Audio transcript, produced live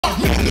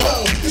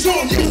It's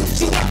on you,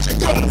 so what you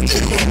gonna do?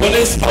 Well,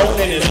 it's on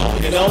and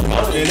on and on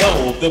and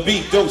on. The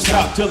beat don't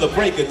stop till the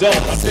break of dawn.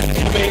 I said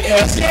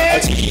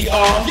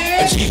M-A-S-T-E-R,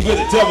 a G with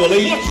a double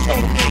E.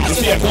 You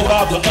see, I go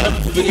by the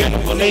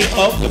unforgettable name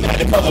of the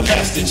magic of a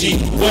Master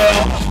G.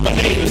 Well, my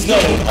name is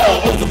known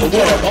all over the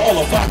world, all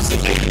of Fox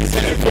and ladies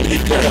and pretty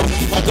girls.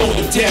 I go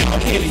to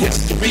town in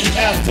history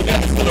after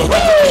that for the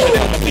record.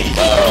 And the beat,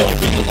 you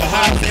feel the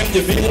highs and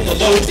you feel the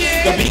lows.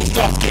 The beat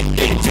starts getting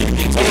into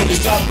you. Totally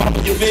stop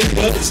popping your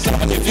finger, it's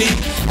stopping your feet,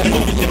 and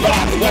moving your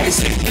body like I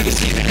say, you can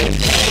see the head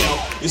down.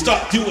 You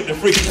start doing the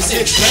freak. I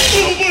said,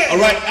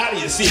 alright, out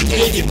of your seat.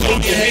 Then you throw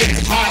your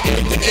hands high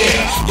in the air.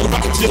 You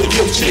rock it till the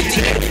real shake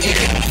in the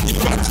air. You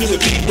rock to the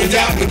beat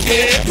without the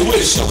care. The way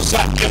the show's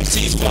hot,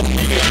 MC's fucking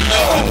here.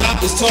 No, I'm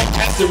not this talk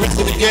as the rest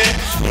of the gang.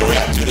 I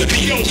rap to the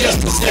beat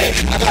just to stay.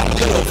 I got a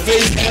little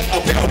face and a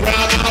pair of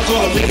brown eyes.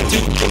 All I'm gonna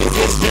do is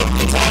this rip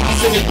the time. I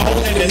sing it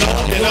on and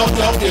on and on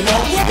and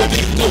on. The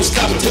beat don't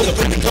stop until the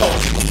break of dawn.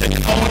 I sing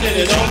it on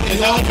and on and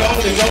on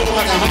and on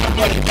like a hot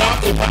butter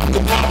pop. The pop,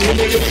 the pop, the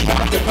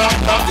pop, the pop,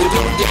 pop. The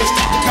don't get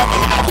stop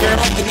coming out, girl.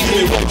 And give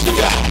me what you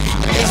got.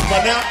 I guess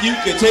by now you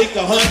can take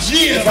a hunch.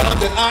 And find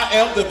that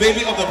I am the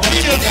baby of the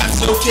bunch.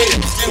 That's okay,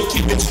 still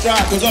keep it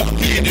stride, cause I'm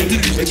here to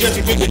do. And just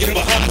to quickly get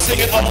behind,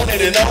 sing it on and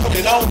on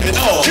and on and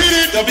on.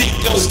 The beat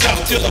don't stop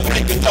till the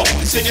break of dawn.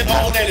 Sing it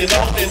on and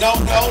on and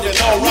on and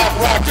on. Rock,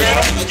 rock, girl,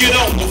 get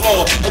on the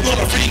floor. I'm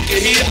gonna freak you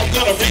here, I'm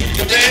gonna freak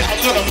you there.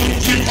 I'm gonna move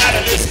you out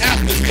of this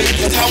atmosphere.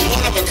 Cause I'm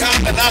one of a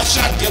kind and I'll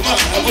shock your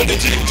mind. I'm with the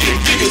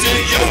jiggers in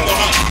your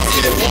behind. I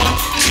said 1,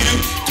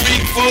 2,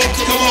 3, 4.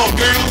 Come on,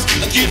 girls,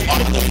 get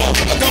on the floor.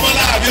 Come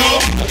alive, y'all.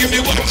 Give me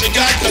what you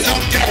got, cause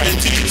I'm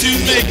guaranteed to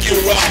make you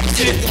rock. I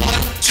said 1,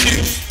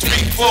 2,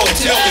 3, 4.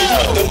 Tell me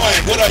what the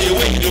mic, what are you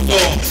waiting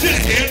for? Sit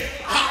here.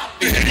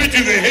 I'm in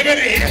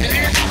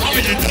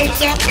the don't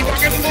stop the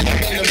rock and roll.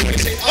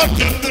 I'm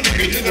done the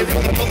beat in the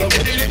rhythm of the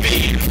way to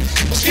be.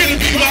 It's gonna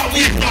be my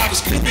week, rock. It's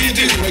gonna be a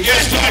different.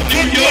 Guess what,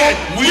 New York,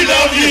 we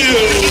love you.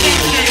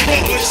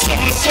 It's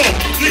summer soul.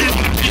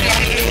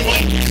 I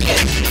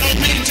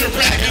don't mean to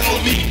brag, I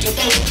don't mean to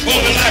boast.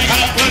 But like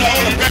hot butter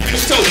on a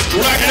breakfast toast.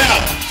 Rock it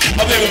out,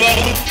 oh baby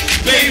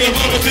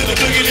bubba to the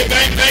boogie,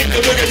 bang bang,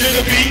 the boogie to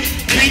the beat.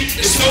 Beat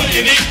is so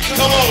unique.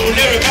 Come on,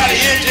 everybody,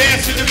 and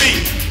dance to the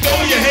beat. Throw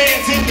your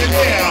hands in the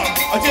air.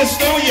 Or just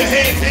throw your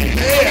hands in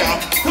the air.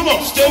 Come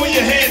on, throw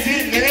your hands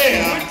in the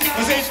air.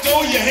 I say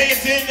throw your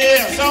hands in the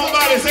air.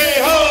 Somebody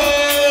say ho.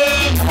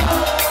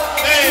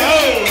 Hey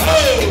ho, ho.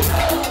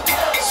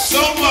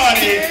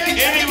 Somebody,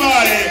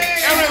 anybody.